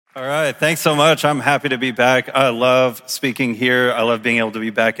All right, thanks so much. I'm happy to be back. I love speaking here. I love being able to be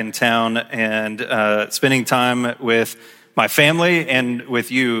back in town and spending time with my family and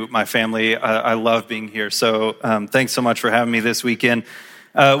with you, my family. I love being here. So thanks so much for having me this weekend.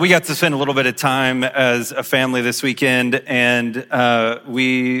 We got to spend a little bit of time as a family this weekend, and my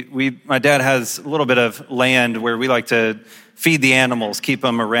dad has a little bit of land where we like to feed the animals, keep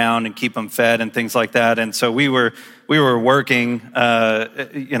them around and keep them fed and things like that. And so we were working,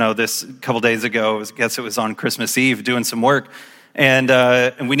 this couple days ago. I guess it was on Christmas Eve, doing some work, and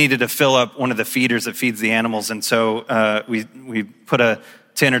we needed to fill up one of the feeders that feeds the animals. And so we put a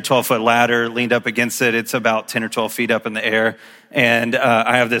 10 or 12 foot ladder, leaned up against it. It's about 10 or 12 feet up in the air. And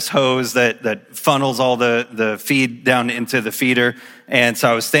I have this hose that funnels all the feed down into the feeder. And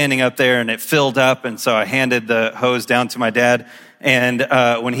so I was standing up there and it filled up. And so I handed the hose down to my dad. And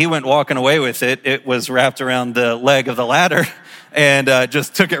when he went walking away with it, it was wrapped around the leg of the ladder and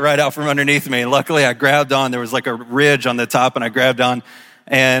just took it right out from underneath me. And luckily I grabbed on. There was like a ridge on the top and I grabbed on.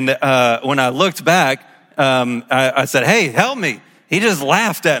 And when I looked back, I said, "Hey, help me." He just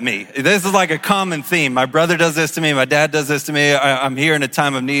laughed at me. This is like a common theme. My brother does this to me. My dad does this to me. I'm here in a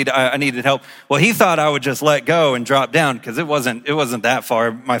time of need. I needed help. Well, he thought I would just let go and drop down because it wasn't that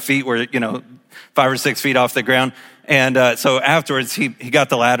far. My feet were, 5 or 6 feet off the ground. And so afterwards, he got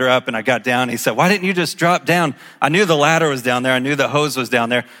the ladder up and I got down. He said, "Why didn't you just drop down?" I knew the ladder was down there. I knew the hose was down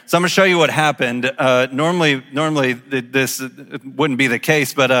there. So I'm going to show you what happened. Normally this wouldn't be the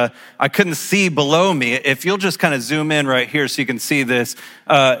case, but I couldn't see below me. If you'll just kind of zoom in right here so you can see this.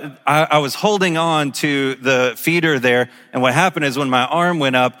 I was holding on to the feeder there. And what happened is when my arm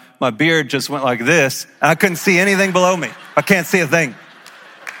went up, my beard just went like this. And I couldn't see anything below me. I can't see a thing.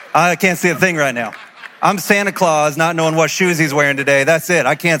 I can't see a thing right now. I'm Santa Claus, not knowing what shoes he's wearing today. That's it.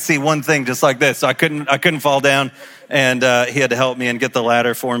 I can't see one thing just like this. So I couldn't fall down, and he had to help me and get the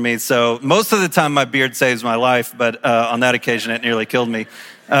ladder for me. So most of the time, my beard saves my life, but on that occasion, it nearly killed me.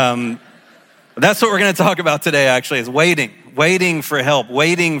 That's what we're going to talk about today. Actually, is waiting for help,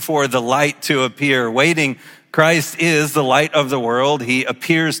 waiting for the light to appear, waiting. Christ is the light of the world. He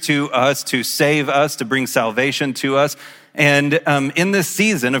appears to us to save us, to bring salvation to us. And in this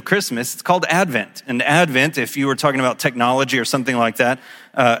season of Christmas, it's called Advent. And Advent, if you were talking about technology or something like that,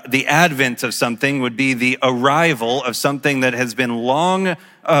 the advent of something would be the arrival of something that has been long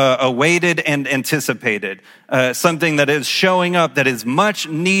awaited and anticipated. Something that is showing up that is much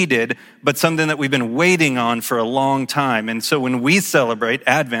needed, but something that we've been waiting on for a long time. And so when we celebrate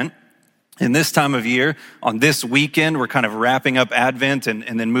Advent, in this time of year, on this weekend, we're kind of wrapping up Advent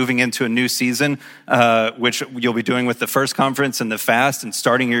and then moving into a new season, which you'll be doing with the first conference and the fast and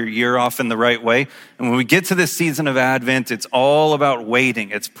starting your year off in the right way. And when we get to this season of Advent, it's all about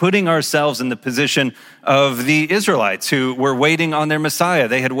waiting. It's putting ourselves in the position of the Israelites who were waiting on their Messiah.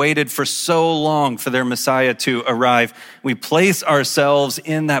 They had waited for so long for their Messiah to arrive. We place ourselves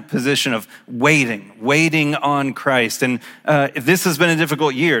in that position of waiting on Christ. And this has been a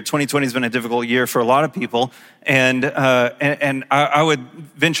difficult year. 2020 has been a difficult year for a lot of people. And I would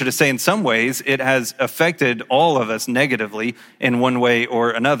venture to say in some ways it has affected all of us negatively in one way or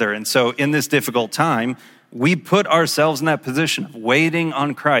another. And so in this difficult time, we put ourselves in that position of waiting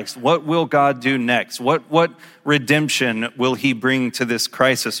on Christ. What will God do next? What redemption will he bring to this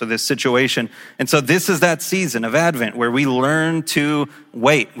crisis or this situation? And so this is that season of Advent where we learn to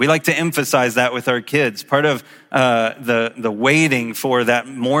wait. We like to emphasize that with our kids. Part of the waiting for that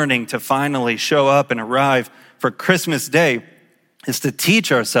morning to finally show up and arrive for Christmas Day is to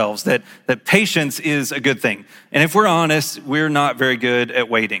teach ourselves that patience is a good thing. And if we're honest, we're not very good at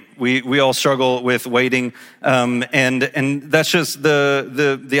waiting. We all struggle with waiting, and that's just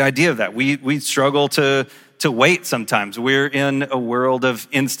the idea of that. We struggle to wait sometimes. We're in a world of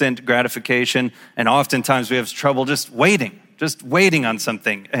instant gratification, and oftentimes we have trouble just waiting on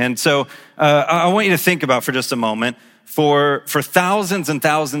something. And so I want you to think about for just a moment, for thousands and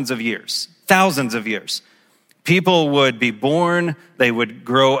thousands of years, people would be born, they would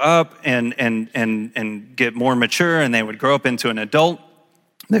grow up and get more mature, and they would grow up into an adult.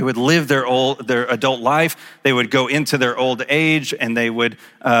 They would live their adult life. They would go into their old age, and they would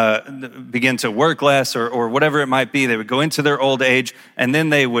begin to work less or whatever it might be. They would go into their old age, and then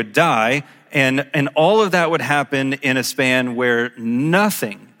they would die. And all of that would happen in a span where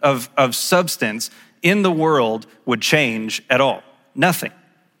nothing of substance in the world would change at all. Nothing.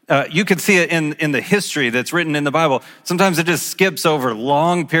 you could see it in the history that's written in the Bible. Sometimes it just skips over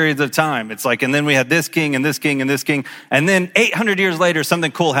long periods of time. It's like, and then we had this king and this king and this king. And then 800 years later,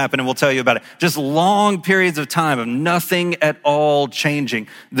 something cool happened and we'll tell you about it. Just long periods of time of nothing at all changing.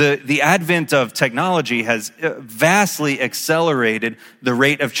 The advent of technology has vastly accelerated the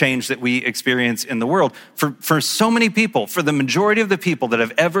rate of change that we experience in the world. For so many people, for the majority of the people that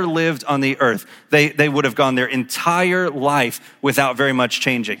have ever lived on the earth, they would have gone their entire life without very much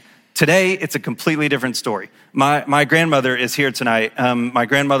changing. Today, it's a completely different story. My grandmother is here tonight. My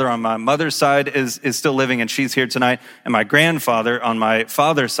grandmother on my mother's side is still living, and she's here tonight. And my grandfather on my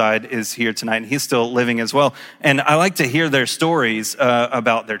father's side is here tonight, and he's still living as well. And I like to hear their stories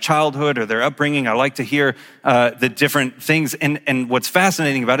about their childhood or their upbringing. I like to hear the different things. And what's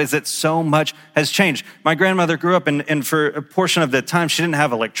fascinating about it is that so much has changed. My grandmother grew up, and for a portion of the time, she didn't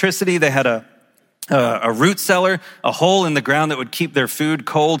have electricity. They had a root cellar, a hole in the ground that would keep their food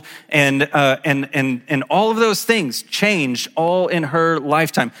cold, and all of those things changed all in her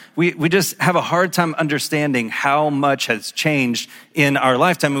lifetime. We just have a hard time understanding how much has changed in our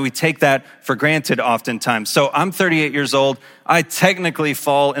lifetime, and we take that for granted oftentimes. So I'm 38 years old. I technically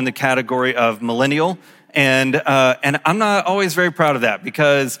fall in the category of millennial, and I'm not always very proud of that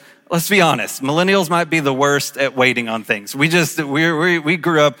because, let's be honest, millennials might be the worst at waiting on things. We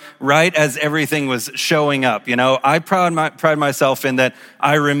grew up right as everything was showing up. You know, I pride myself in that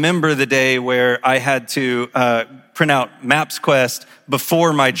I remember the day where I had to print out MapsQuest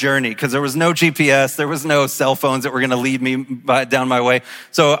before my journey because there was no GPS, there was no cell phones that were going to lead me down my way.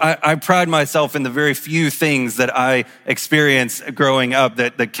 So I pride myself in the very few things that I experienced growing up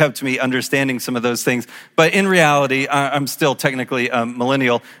that kept me understanding some of those things. But in reality, I'm still technically a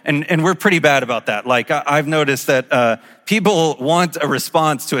millennial, and we're pretty bad about that. Like I've noticed that people want a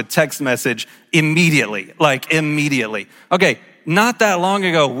response to a text message immediately, like immediately. Okay, not that long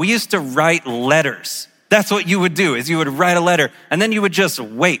ago, we used to write letters. That's what you would do, is you would write a letter and then you would just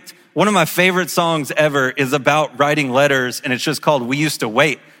wait. One of my favorite songs ever is about writing letters, and it's just called We Used to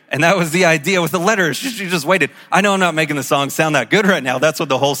Wait. And that was the idea with the letters. You just waited. I know I'm not making the song sound that good right now. That's what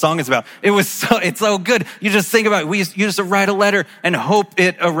the whole song is about. It's so good. You just think about it. You used to write a letter and hope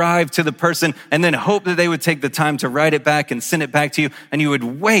it arrived to the person and then hope that they would take the time to write it back and send it back to you. And you would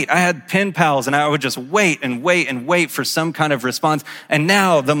wait. I had pen pals and I would just wait and wait and wait for some kind of response. And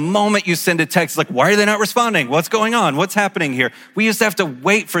now the moment you send a text, like, why are they not responding? What's going on? What's happening here? We used to have to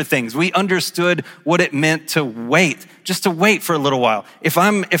wait for things. We understood what it meant to wait. Just to wait for a little while. If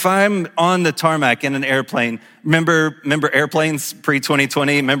I'm on the tarmac in an airplane, remember airplanes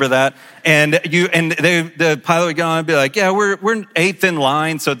pre-2020, remember that? And the pilot would go on and be like, yeah, we're eighth in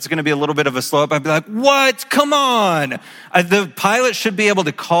line, so it's gonna be a little bit of a slow up. I'd be like, what? Come on. The pilot should be able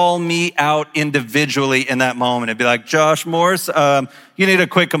to call me out individually in that moment and be like, Josh Morse, you need to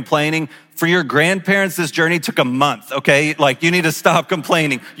quit complaining. For your grandparents, this journey took a month, okay? Like, you need to stop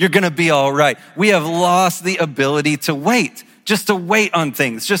complaining. You're gonna be all right. We have lost the ability to wait, just to wait on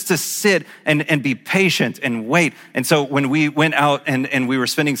things, just to sit and be patient and wait. And so when we went out and we were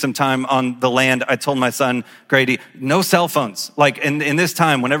spending some time on the land, I told my son, Grady, no cell phones. Like in this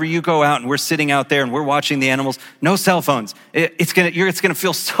time, whenever you go out and we're sitting out there and we're watching the animals, no cell phones. It's gonna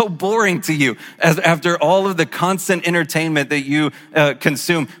feel so boring to you after all of the constant entertainment that you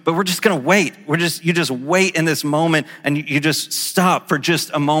consume. But we're just gonna wait. You just wait in this moment, and you just stop for just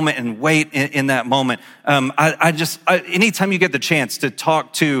a moment and wait in that moment. Anytime you get the chance to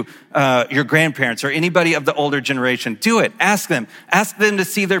talk to your grandparents or anybody of the older generation, do it. Ask them to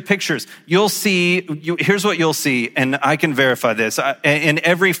see their pictures. Here's what you'll see, and I can verify this. In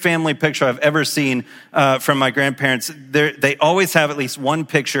every family picture I've ever seen from my grandparents, they always have at least one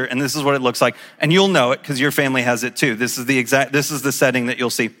picture, and this is what it looks like. And you'll know it because your family has it too. This is the setting that you'll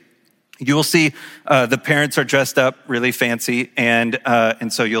see. You will see the parents are dressed up really fancy, and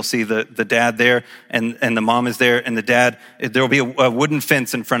so you'll see the dad there, and the mom is there, and the dad, there will be a wooden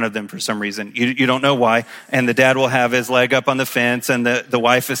fence in front of them for some reason. You don't know why, and the dad will have his leg up on the fence, and the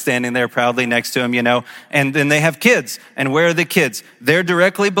wife is standing there proudly next to him, you know, and then they have kids, and where are the kids? They're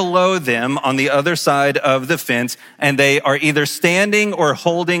directly below them on the other side of the fence, and they are either standing or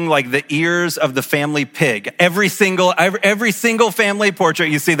holding like the ears of the family pig. Every single family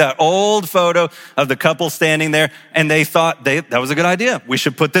portrait, you see that old photo of the couple standing there, and they thought that was a good idea. We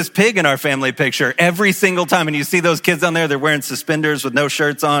should put this pig in our family picture every single time. And you see those kids down there, they're wearing suspenders with no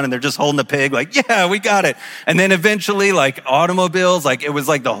shirts on, and they're just holding a pig like, yeah, we got it. And then eventually, like automobiles, like it was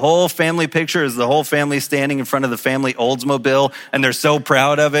like the whole family picture is the whole family standing in front of the family Oldsmobile, and they're so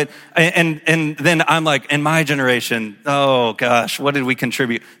proud of it. And then I'm like, in my generation, oh gosh, what did we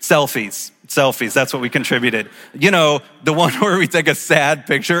contribute? Selfies. Selfies, that's what we contributed. You know, the one where we take a sad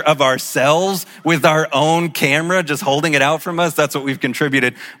picture of ourselves with our own camera, just holding it out from us, that's what we've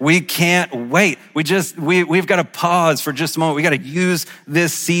contributed. We can't wait. We've got to pause for just a moment. We got to use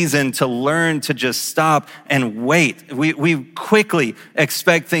this season to learn to just stop and wait. We quickly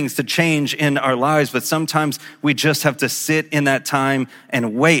expect things to change in our lives, but sometimes we just have to sit in that time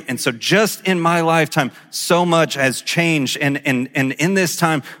and wait. And so just in my lifetime, so much has changed. And in this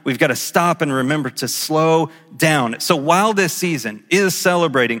time, we've got to stop and remember to slow down. So while this season is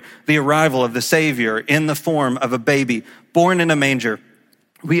celebrating the arrival of the Savior in the form of a baby born in a manger,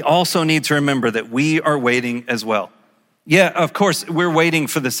 we also need to remember that we are waiting as well. Yeah, of course, we're waiting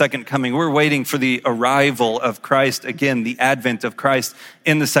for the second coming. We're waiting for the arrival of Christ, again, the advent of Christ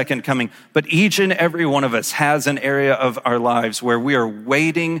in the second coming. But each and every one of us has an area of our lives where we are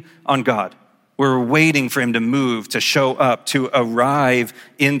waiting on God. We're waiting for him to move, to show up, to arrive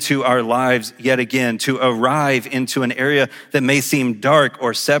into our lives yet again, to arrive into an area that may seem dark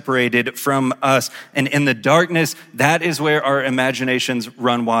or separated from us. And in the darkness, that is where our imaginations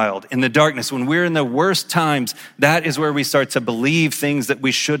run wild. In the darkness, when we're in the worst times, that is where we start to believe things that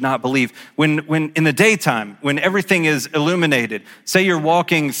we should not believe. When in the daytime, when everything is illuminated, say you're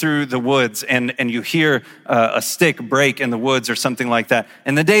walking through the woods and you hear a stick break in the woods or something like that.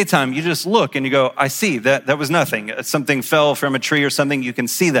 In the daytime, you just look and you go, I see that was nothing. Something fell from a tree or something. You can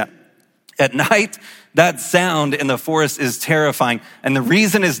see that. At night, that sound in the forest is terrifying. And the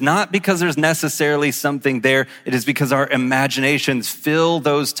reason is not because there's necessarily something there. It is because our imaginations fill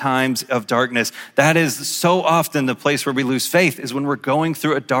those times of darkness. That is so often the place where we lose faith, is when we're going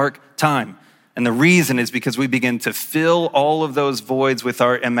through a dark time. And the reason is because we begin to fill all of those voids with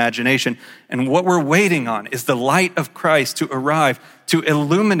our imagination. And what we're waiting on is the light of Christ to arrive, to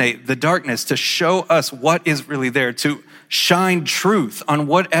illuminate the darkness, to show us what is really there, to shine truth on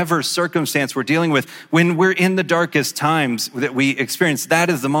whatever circumstance we're dealing with. When we're in the darkest times that we experience, that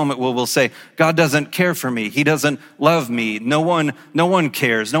is the moment where we'll say, God doesn't care for me. He doesn't love me. No one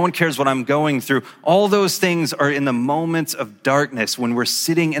cares. No one cares what I'm going through. All those things are in the moments of darkness when we're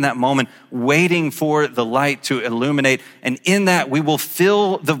sitting in that moment, waiting for the light to illuminate. And in that, we will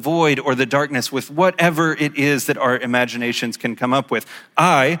fill the void or the darkness with whatever it is that our imaginations can come up with.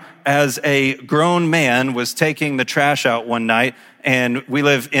 I, as a grown man, was taking the trash out one night, and we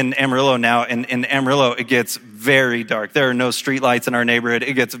live in Amarillo now, and in Amarillo, it gets very dark. There are no streetlights in our neighborhood.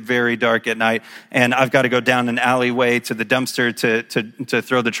 It gets very dark at night, and I've got to go down an alleyway to the dumpster to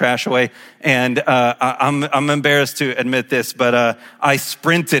throw the trash away. And I'm embarrassed to admit this, but I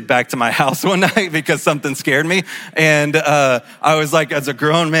sprinted back to my house one night because something scared me. And I was like, as a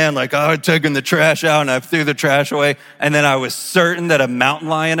grown man, like, I'm taking the trash out, and I threw the trash away. And then I was certain that a mountain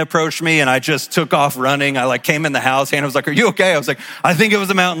lion approached me, and I just took off running. I came in the house. Hannah was like, "Are you okay?" I was like, "I think it was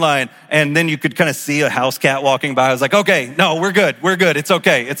a mountain lion." And then you could kind of see a house cat walking by. I was like, "Okay, no, we're good. It's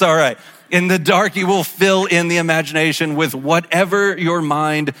okay. It's all right." In the dark, you will fill in the imagination with whatever your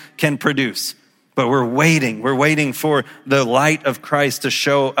mind can produce. But we're waiting for the light of Christ to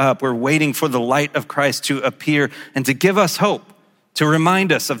show up. We're waiting for the light of Christ to appear and to give us hope, to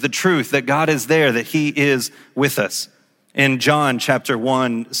remind us of the truth that God is there, that he is with us. In John chapter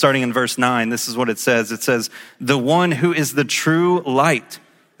 1, starting in verse 9, this is what it says. It says, "The one who is the true light,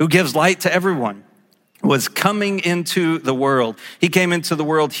 who gives light to everyone, was coming into the world. He came into the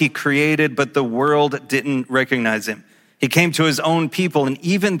world he created, but the world didn't recognize him. He came to his own people, and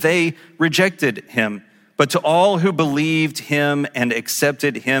even they rejected him. But to all who believed him and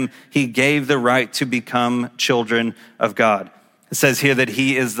accepted him, he gave the right to become children of God." It says here that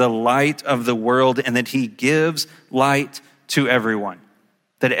he is the light of the world and that he gives light to everyone.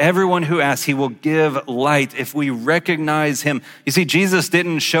 That everyone who asks, he will give light if we recognize him. You see, Jesus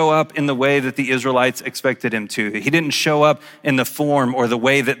didn't show up in the way that the Israelites expected him to. He didn't show up in the form or the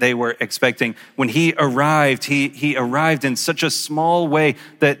way that they were expecting. When he arrived, he arrived in such a small way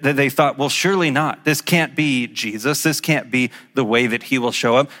that they thought, well, surely not. This can't be Jesus. This can't be the way that he will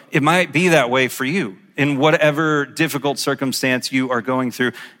show up. It might be that way for you. In whatever difficult circumstance you are going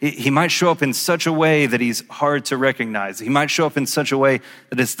through, he might show up in such a way that he's hard to recognize. He might show up in such a way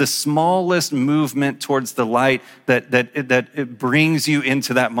that it's the smallest movement towards the light that it brings you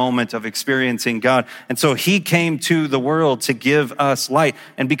into that moment of experiencing God. And so he came to the world to give us light.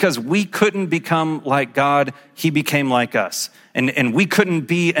 And because we couldn't become like God, he became like us. And we couldn't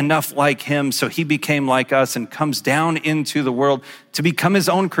be enough like him, so he became like us and comes down into the world to become his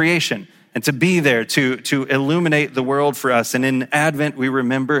own creation and to be there to illuminate the world for us. And in Advent, we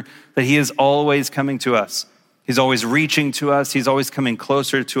remember that he is always coming to us. He's always reaching to us. He's always coming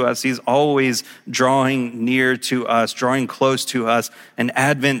closer to us. He's always drawing near to us, drawing close to us. And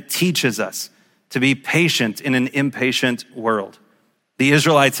Advent teaches us to be patient in an impatient world. The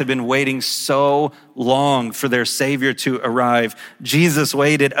Israelites had been waiting so long for their Savior to arrive. Jesus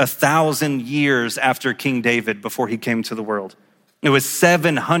waited 1,000 years after King David before he came to the world. It was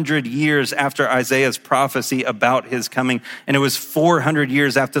 700 years after Isaiah's prophecy about his coming, and it was 400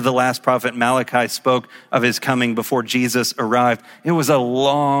 years after the last prophet Malachi spoke of his coming before Jesus arrived. It was a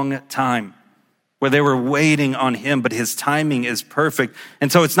long time where they were waiting on him, but his timing is perfect.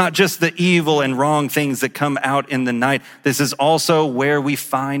 And so it's not just the evil and wrong things that come out in the night. This is also where we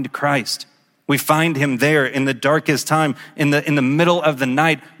find Christ. We find him there in the darkest time, in the middle of the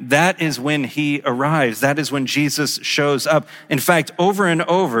night. That is when he arrives. That is when Jesus shows up. In fact, over and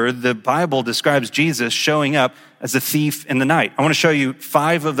over, the Bible describes Jesus showing up as a thief in the night. I want to show you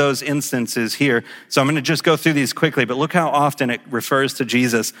 5 of those instances here. So I'm going to just go through these quickly, but look how often it refers to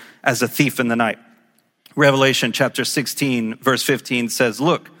Jesus as a thief in the night. Revelation chapter 16, verse 15 says,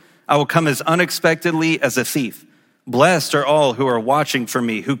 "Look, I will come as unexpectedly as a thief. Blessed are all who are watching for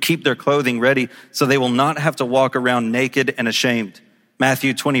me, who keep their clothing ready so they will not have to walk around naked and ashamed."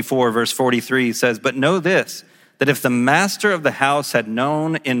 Matthew 24, verse 43 says, "But know this, that if the master of the house had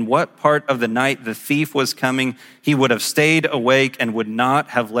known in what part of the night the thief was coming, he would have stayed awake and would not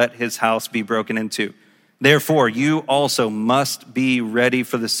have let his house be broken into. Therefore, you also must be ready,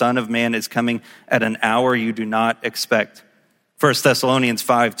 for the Son of Man is coming at an hour you do not expect." 1 Thessalonians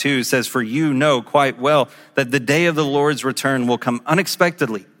 5:2 says, "For you know quite well that the day of the Lord's return will come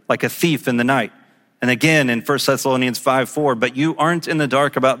unexpectedly, like a thief in the night." And again in 1 Thessalonians 5:4, "But you aren't in the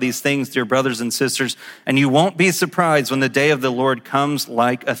dark about these things, dear brothers and sisters, and you won't be surprised when the day of the Lord comes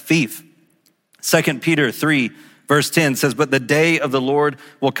like a thief." 2 Peter 3, verse 10 says, "But the day of the Lord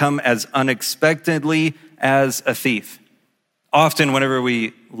will come as unexpectedly as a thief." Often whenever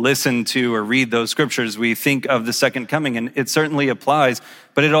we listen to or read those scriptures, we think of the second coming, and it certainly applies,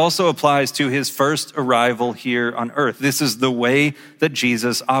 but it also applies to his first arrival here on earth. This is the way that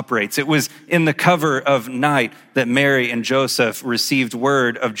Jesus operates. It was in the cover of night that Mary and Joseph received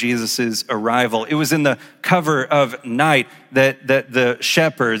word of Jesus's arrival. It was in the cover of night that the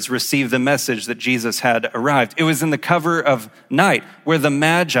shepherds received the message that Jesus had arrived. It was in the cover of night where the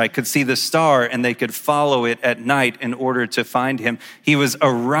Magi could see the star and they could follow it at night in order to find him. He was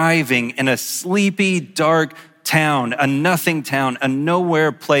arriving in a sleepy, dark town, a nothing town, a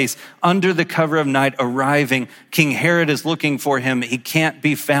nowhere place, under the cover of night, arriving. King Herod is looking for him. He can't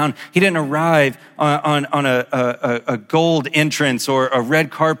be found. He didn't arrive on a gold entrance or a red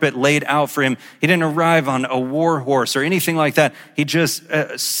carpet laid out for him. He didn't arrive on a war horse or anything like that. He just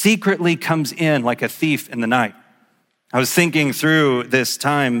secretly comes in like a thief in the night. I was thinking through this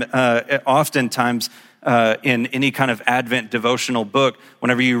time, oftentimes, in any kind of Advent devotional book,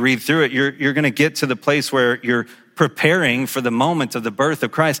 whenever you read through it, you're going to get to the place where you're preparing for the moment of the birth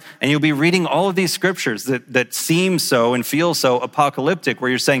of Christ, and you'll be reading all of these scriptures that seem so and feel so apocalyptic, where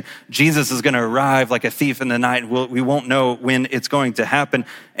you're saying Jesus is going to arrive like a thief in the night, and we won't know when it's going to happen.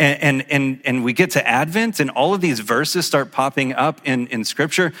 And we get to Advent, and all of these verses start popping up in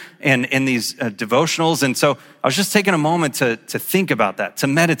scripture and in these devotionals. And so I was just taking a moment to think about that, to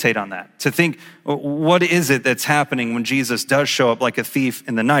meditate on that, to think, what is it that's happening when Jesus does show up like a thief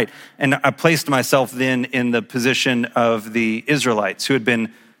in the night? And I placed myself then in the position of the Israelites who had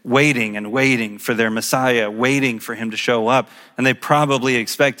been waiting and waiting for their Messiah, waiting for him to show up. And they probably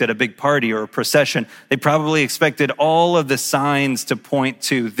expected a big party or a procession. They probably expected all of the signs to point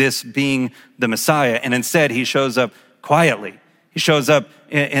to this being the Messiah. And instead, he shows up quietly. He shows up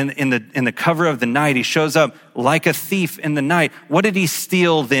in the cover of the night. He shows up like a thief in the night. What did he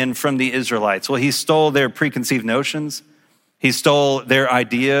steal then from the Israelites? Well, he stole their preconceived notions. He stole their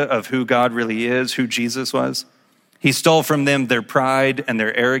idea of who God really is, who Jesus was. He stole from them their pride and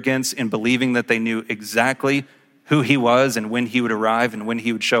their arrogance in believing that they knew exactly who he was and when he would arrive and when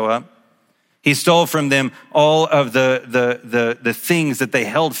he would show up. He stole from them all of the things that they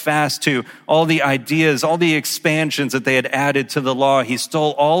held fast to, all the ideas, all the expansions that they had added to the law. He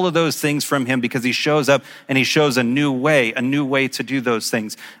stole all of those things from him because he shows up and he shows a new way to do those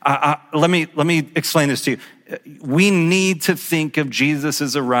things. Let me explain this to you. We need to think of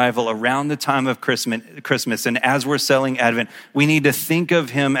Jesus' arrival around the time of Christmas, and as we're selling Advent, we need to think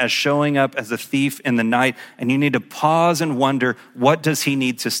of him as showing up as a thief in the night, and you need to pause and wonder, what does he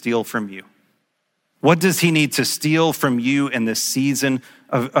need to steal from you? What does he need to steal from you in this season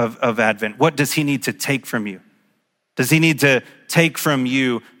of Advent? What does he need to take from you? Does he need to take from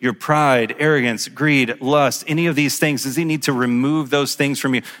you your pride, arrogance, greed, lust, any of these things? Does he need to remove those things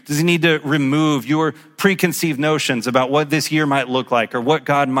from you? Does he need to remove your preconceived notions about what this year might look like, or what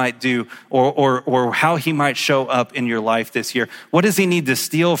God might do, or how he might show up in your life this year? What does he need to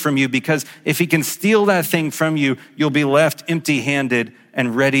steal from you? Because if he can steal that thing from you, you'll be left empty-handed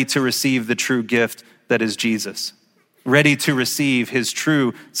and ready to receive the true gift that is Jesus. Ready to receive his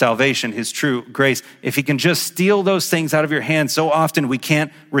true salvation, his true grace. If he can just steal those things out of your hands, so often we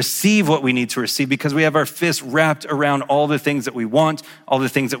can't receive what we need to receive because we have our fists wrapped around all the things that we want, all the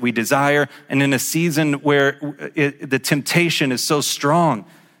things that we desire. And in a season where the temptation is so strong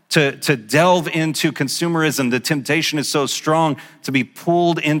to delve into consumerism, the temptation is so strong to be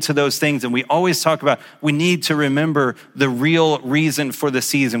pulled into those things. And we always talk about, we need to remember the real reason for the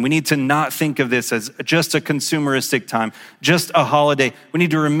season. We need to not think of this as just a consumeristic time, just a holiday. We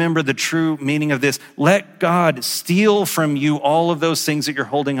need to remember the true meaning of this. Let God steal from you all of those things that you're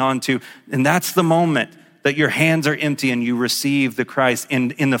holding on to. And that's the moment that your hands are empty and you receive the Christ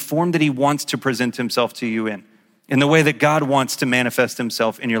in the form that he wants to present himself to you in the way that God wants to manifest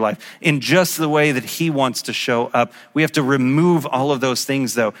himself in your life, in just the way that he wants to show up. We have to remove all of those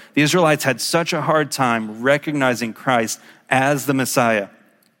things, though. The Israelites had such a hard time recognizing Christ as the Messiah.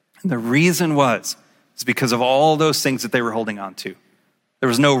 And the reason is because of all those things that they were holding on to. There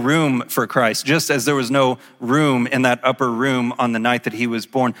was no room for Christ, just as there was no room in that upper room on the night that he was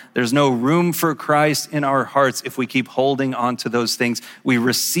born. There's no room for Christ in our hearts if we keep holding on to those things. We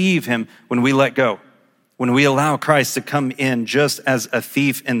receive him when we let go. When we allow Christ to come in just as a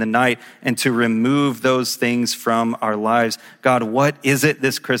thief in the night and to remove those things from our lives. God, what is it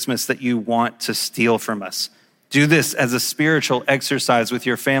this Christmas that you want to steal from us? Do this as a spiritual exercise with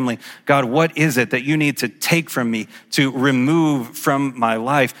your family. God, what is it that you need to take from me, to remove from my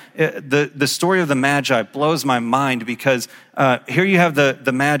life? The story of the Magi blows my mind because here you have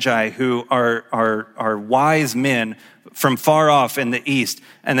the Magi who are wise men from far off in the east,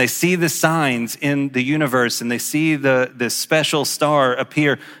 and they see the signs in the universe, and they see this special star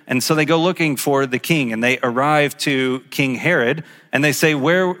appear, and so they go looking for the king, and they arrive to King Herod, and they say,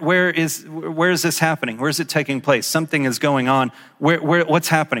 where is this happening? Where is it taking place? Something is going on. What's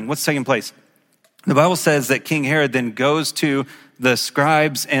happening? What's taking place? The Bible says that King Herod then goes to the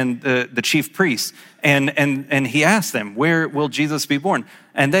scribes and the chief priests, and he asks them, where will Jesus be born?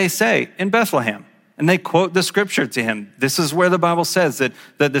 And they say, in Bethlehem. And they quote the scripture to him. This is where the Bible says that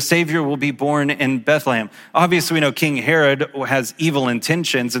the Savior will be born in Bethlehem. Obviously, we know King Herod has evil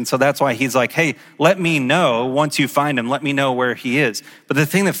intentions, and so that's why he's like, hey, let me know once you find him. Let me know where he is. But the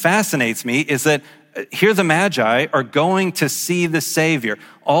thing that fascinates me is that here the Magi are going to see the Savior.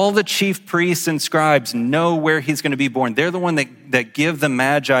 All the chief priests and scribes know where he's going to be born. They're the one that give the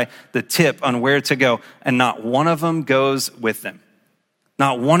Magi the tip on where to go, and not one of them goes with them.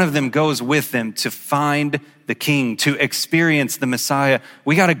 Not one of them goes with them to find the king, to experience the Messiah.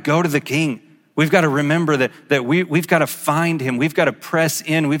 We got to go to the king. We've got to remember that we've got to find him. We've got to press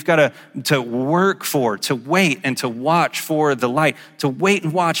in. We've got to work for, to wait and to watch for the light, to wait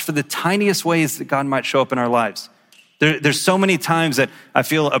and watch for the tiniest ways that God might show up in our lives. There's so many times that I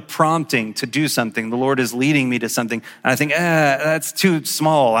feel a prompting to do something. The Lord is leading me to something. And I think, that's too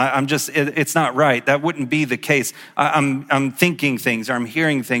small. It's not right. That wouldn't be the case. I'm thinking things, or I'm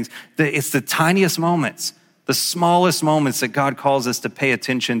hearing things. It's the tiniest moments, the smallest moments that God calls us to pay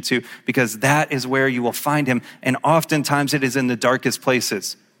attention to, because that is where you will find him. And oftentimes it is in the darkest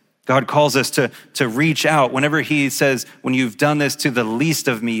places. God calls us to reach out. Whenever he says, when you've done this to the least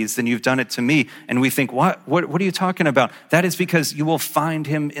of me's, then you've done it to me. And we think, what are you talking about? That is because you will find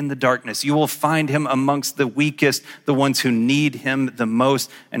him in the darkness. You will find him amongst the weakest, the ones who need him the most.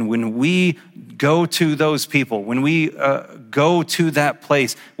 And when we go to those people, when we go to that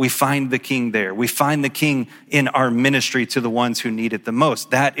place, we find the king there. We find the king in our ministry to the ones who need it the most.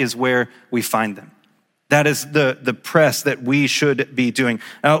 That is where we find them. That is the press that we should be doing.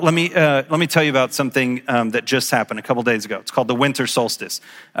 Now, let me tell you about something that just happened a couple days ago. It's called the winter solstice.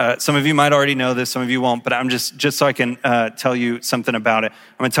 Some of you might already know this, some of you won't, but I'm just so I can tell you something about it.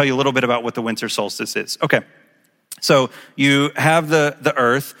 I'm going to tell you a little bit about what the winter solstice is. Okay, so you have the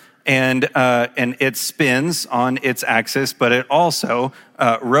earth, and it spins on its axis, but it also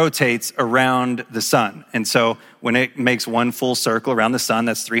rotates around the sun. And so when it makes one full circle around the sun,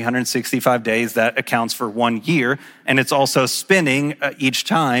 that's 365 days. That accounts for 1 year. And it's also spinning each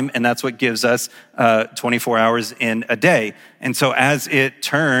time, and that's what gives us 24 hours in a day. And so as it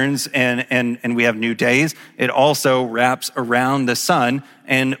turns and we have new days, it also wraps around the sun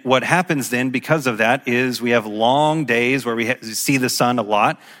And what happens then because of that is we have long days where we see the sun a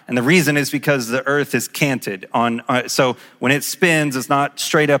lot. And the reason is because the earth is canted so when it spins, it's not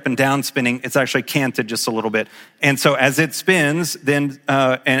straight up and down spinning, it's actually canted just a little bit. And so as it spins then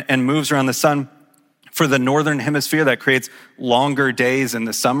and moves around the sun, for the northern hemisphere, that creates longer days in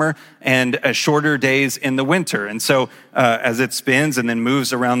the summer and shorter days in the winter. And so as it spins and then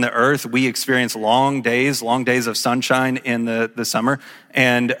moves around the earth, we experience long days of sunshine in the summer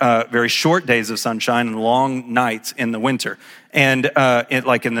and very short days of sunshine and long nights in the winter. And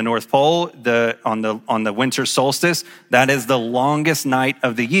like in the North Pole, on the winter solstice, that is the longest night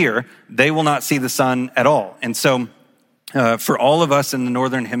of the year. They will not see the sun at all. And so for all of us in the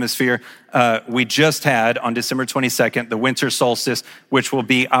Northern Hemisphere, we just had on December 22nd, the winter solstice, which will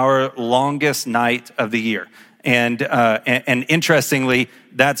be our longest night of the year. And interestingly,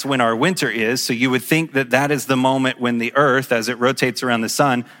 that's when our winter is. So you would think that that is the moment when the earth, as it rotates around the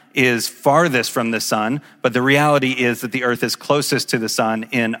sun, is farthest from the sun. But the reality is that the earth is closest to the sun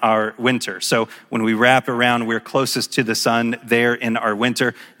in our winter. So when we wrap around, we're closest to the sun there in our winter.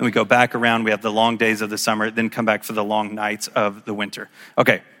 And we go back around, we have the long days of the summer, then come back for the long nights of the winter.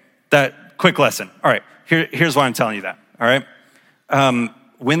 Okay, that quick lesson. All right, here's why I'm telling you that. All right,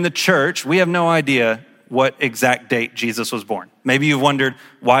 when the church, we have no idea what exact date Jesus was born. Maybe you've wondered,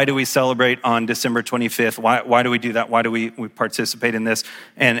 why do we celebrate on December 25th? Why do we do that? Why do we participate in this?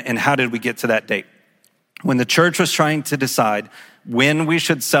 And how did we get to that date? When the church was trying to decide when we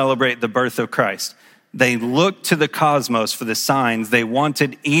should celebrate the birth of Christ, they looked to the cosmos for the signs. They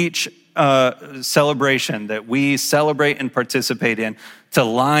wanted each celebration that we celebrate and participate in to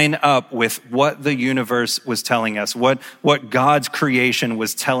line up with what the universe was telling us, what God's creation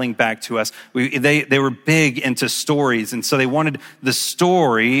was telling back to us. They were big into stories, and so they wanted the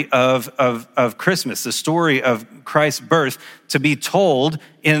story of Christmas, the story of Christ's birth, to be told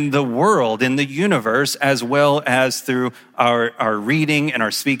in the world, in the universe, as well as through our reading and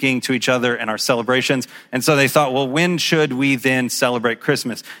our speaking to each other and our celebrations. And so they thought, well, when should we then celebrate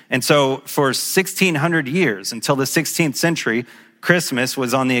Christmas? And so for 1,600 years, until the 16th century, Christmas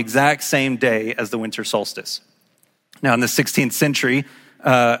was on the exact same day as the winter solstice. Now, in the 16th century,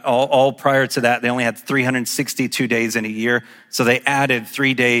 all prior to that, they only had 362 days in a year. So they added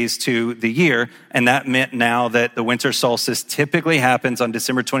 3 days to the year. And that meant now that the winter solstice typically happens on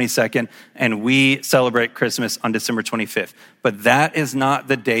December 22nd, and we celebrate Christmas on December 25th. But that is not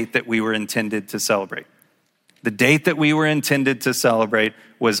the date that we were intended to celebrate. The date that we were intended to celebrate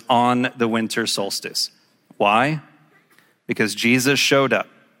was on the winter solstice. Why? Because Jesus showed up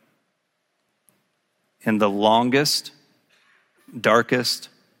in the longest, darkest,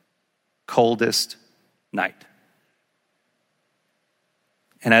 coldest night.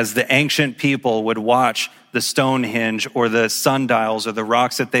 And as the ancient people would watch the Stonehenge or the sundials or the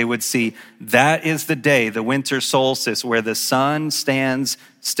rocks that they would see, that is the day, the winter solstice, where the sun stands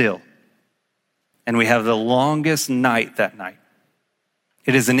still. And we have the longest night that night.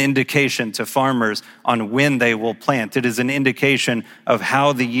 It is an indication to farmers on when they will plant. It is an indication of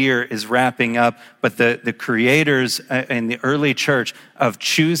how the year is wrapping up. But the creators in the early church of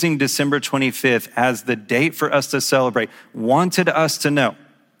choosing December 25th as the date for us to celebrate wanted us to know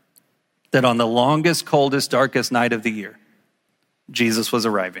that on the longest, coldest, darkest night of the year, Jesus was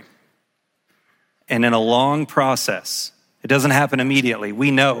arriving. And in a long process, it doesn't happen immediately. We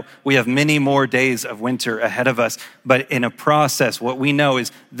know we have many more days of winter ahead of us, but in a process, what we know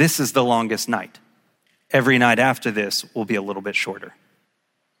is this is the longest night. Every night after this will be a little bit shorter.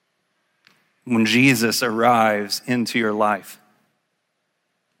 When Jesus arrives into your life,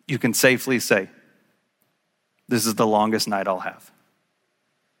 you can safely say, this is the longest night I'll have.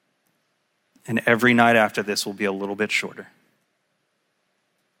 And every night after this will be a little bit shorter.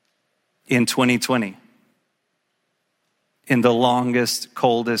 In 2020, in the longest,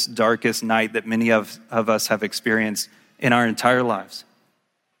 coldest, darkest night that many of us have experienced in our entire lives,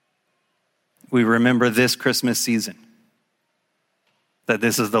 we remember this Christmas season, that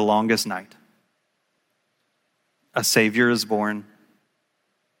this is the longest night. A Savior is born,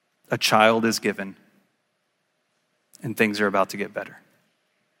 a child is given, and things are about to get better.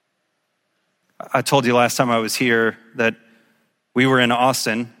 I told you last time I was here that we were in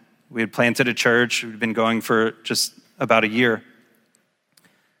Austin. We had planted a church. We'd been going for just about a year.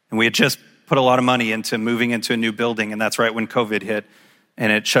 And we had just put a lot of money into moving into a new building, and that's right when COVID hit,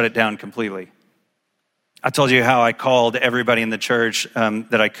 and it shut it down completely. I told you how I called everybody in the church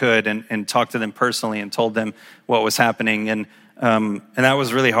that I could and talked to them personally and told them what was happening, and that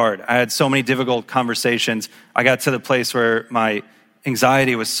was really hard. I had so many difficult conversations. I got to the place where my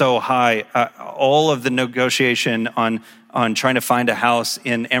anxiety was so high. All of the negotiation on on trying to find a house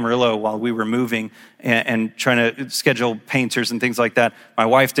in Amarillo while we were moving and trying to schedule painters and things like that. My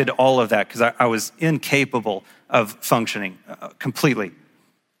wife did all of that because I was incapable of functioning completely.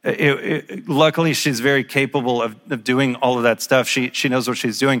 Luckily, she's very capable of doing all of that stuff. She knows what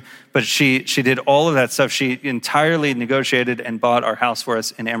she's doing, but she did all of that stuff. She entirely negotiated and bought our house for us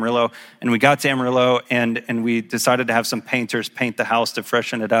in Amarillo. And we got to Amarillo and we decided to have some painters paint the house to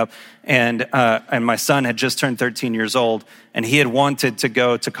freshen it up. And my son had just turned 13 years old, and he had wanted to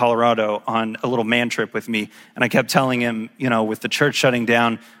go to Colorado on a little man trip with me. And I kept telling him, with the church shutting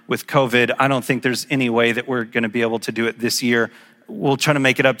down with COVID, I don't think there's any way that we're going to be able to do it this year. We'll try to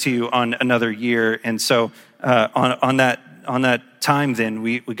make it up to you on another year. And so on that time then,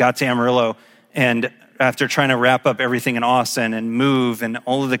 we got to Amarillo, and after trying to wrap up everything in Austin and move and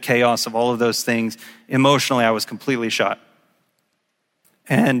all of the chaos of all of those things, emotionally, I was completely shot.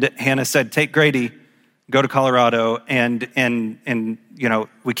 And Hannah said, take Grady, go to Colorado, and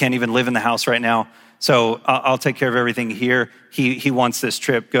we can't even live in the house right now, so I'll take care of everything here. He wants this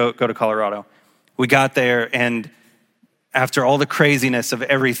trip, go to Colorado. We got there, and after all the craziness of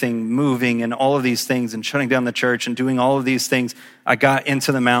everything, moving and all of these things and shutting down the church and doing all of these things, I got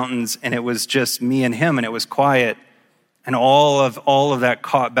into the mountains, and it was just me and him, and it was quiet. And all of that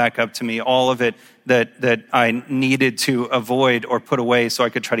caught back up to me, all of it that I needed to avoid or put away so I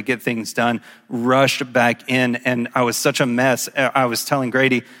could try to get things done, rushed back in, and I was such a mess. I was telling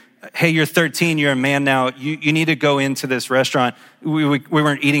Grady, hey, you're 13, you're a man now. You need to go into this restaurant. We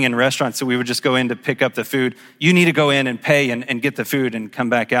weren't eating in restaurants, so we would just go in to pick up the food. You need to go in and pay and get the food and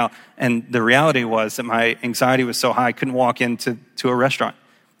come back out. And the reality was that my anxiety was so high, I couldn't walk into a restaurant.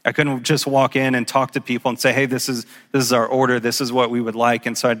 I couldn't just walk in and talk to people and say, hey, this is our order. This is what we would like.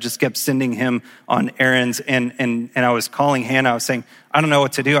 And so I just kept sending him on errands. And I was calling Hannah. I was saying, I don't know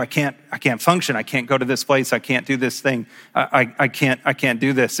what to do. I can't function. I can't go to this place. I can't do this thing. I can't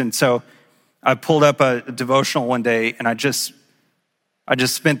do this. And so I pulled up a devotional one day, and I just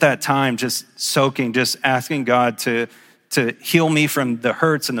spent that time just soaking, just asking God to heal me from the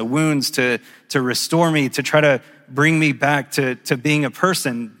hurts and the wounds, to restore me, to try to bring me back to being a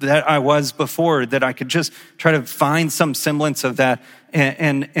person that I was before, that I could just try to find some semblance of that.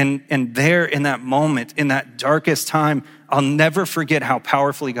 And there in that moment, in that darkest time, I'll never forget how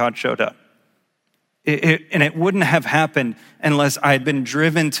powerfully God showed up. And it wouldn't have happened unless I had been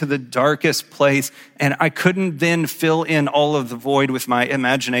driven to the darkest place, and I couldn't then fill in all of the void with my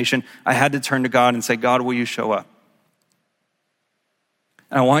imagination. I had to turn to God and say, God, will you show up?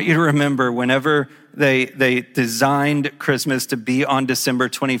 And I want you to remember, whenever they designed Christmas to be on December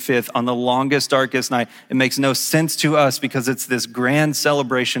 25th, on the longest, darkest night, it makes no sense to us because it's this grand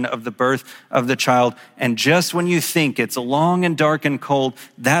celebration of the birth of the child. And just when you think it's long and dark and cold,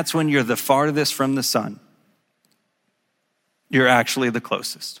 that's when you're the farthest from the sun. You're actually the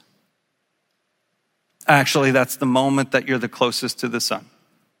closest. Actually, that's the moment that you're the closest to the sun.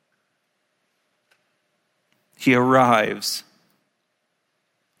 He arrives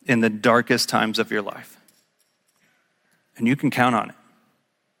in the darkest times of your life. And you can count on it.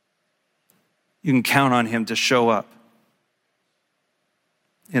 You can count on him to show up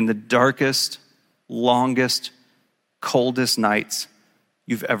in the darkest, longest, coldest nights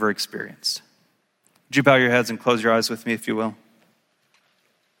you've ever experienced. Would you bow your heads and close your eyes with me, if you will?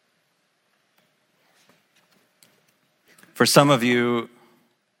 For some of you,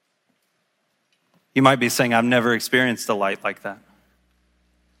 you might be saying, I've never experienced a light like that.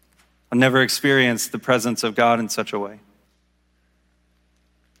 I've never experienced the presence of God in such a way.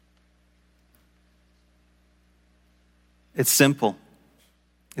 It's simple.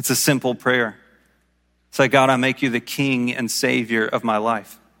 It's a simple prayer. It's like, God, I make you the King and Savior of my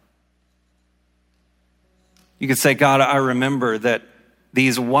life. You could say, God, I remember that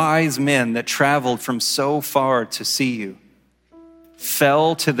these wise men that traveled from so far to see you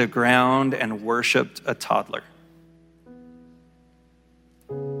fell to the ground and worshiped a toddler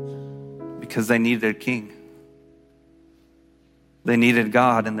because they needed a king. They needed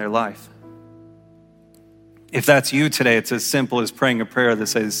God in their life. If that's you today, it's as simple as praying a prayer that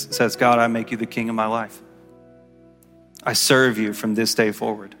says, God, I make you the king of my life. I serve you from this day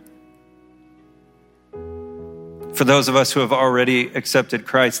forward. For those of us who have already accepted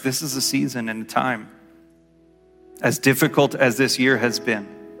Christ, this is a season and a time, as difficult as this year has been,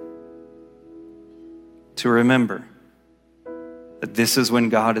 to remember that this is when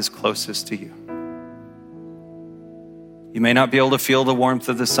God is closest to you. You may not be able to feel the warmth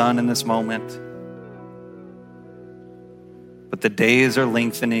of the sun in this moment, but the days are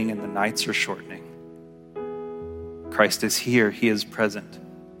lengthening and the nights are shortening. Christ is here. He is present.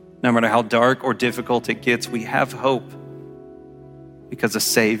 No matter how dark or difficult it gets, we have hope because a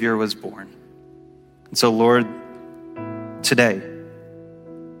Savior was born. And so, Lord, today,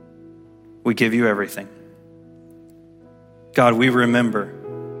 we give you everything. God, we remember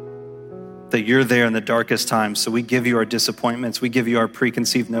that you're there in the darkest times, so we give you our disappointments. We give you our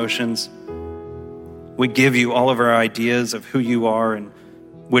preconceived notions. We give you all of our ideas of who you are and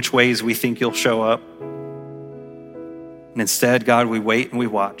which ways we think you'll show up. And instead, God, we wait and we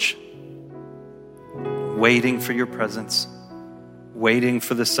watch, waiting for your presence, waiting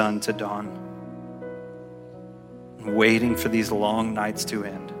for the sun to dawn, and waiting for these long nights to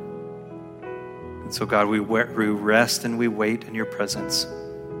end. And so, God, we rest and we wait in your presence.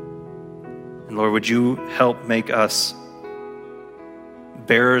 And Lord, would you help make us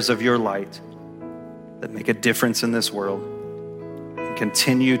bearers of your light that make a difference in this world and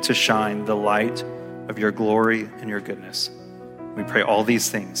continue to shine the light of your glory and your goodness. We pray all these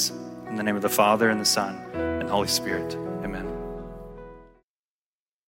things in the name of the Father and the Son and the Holy Spirit.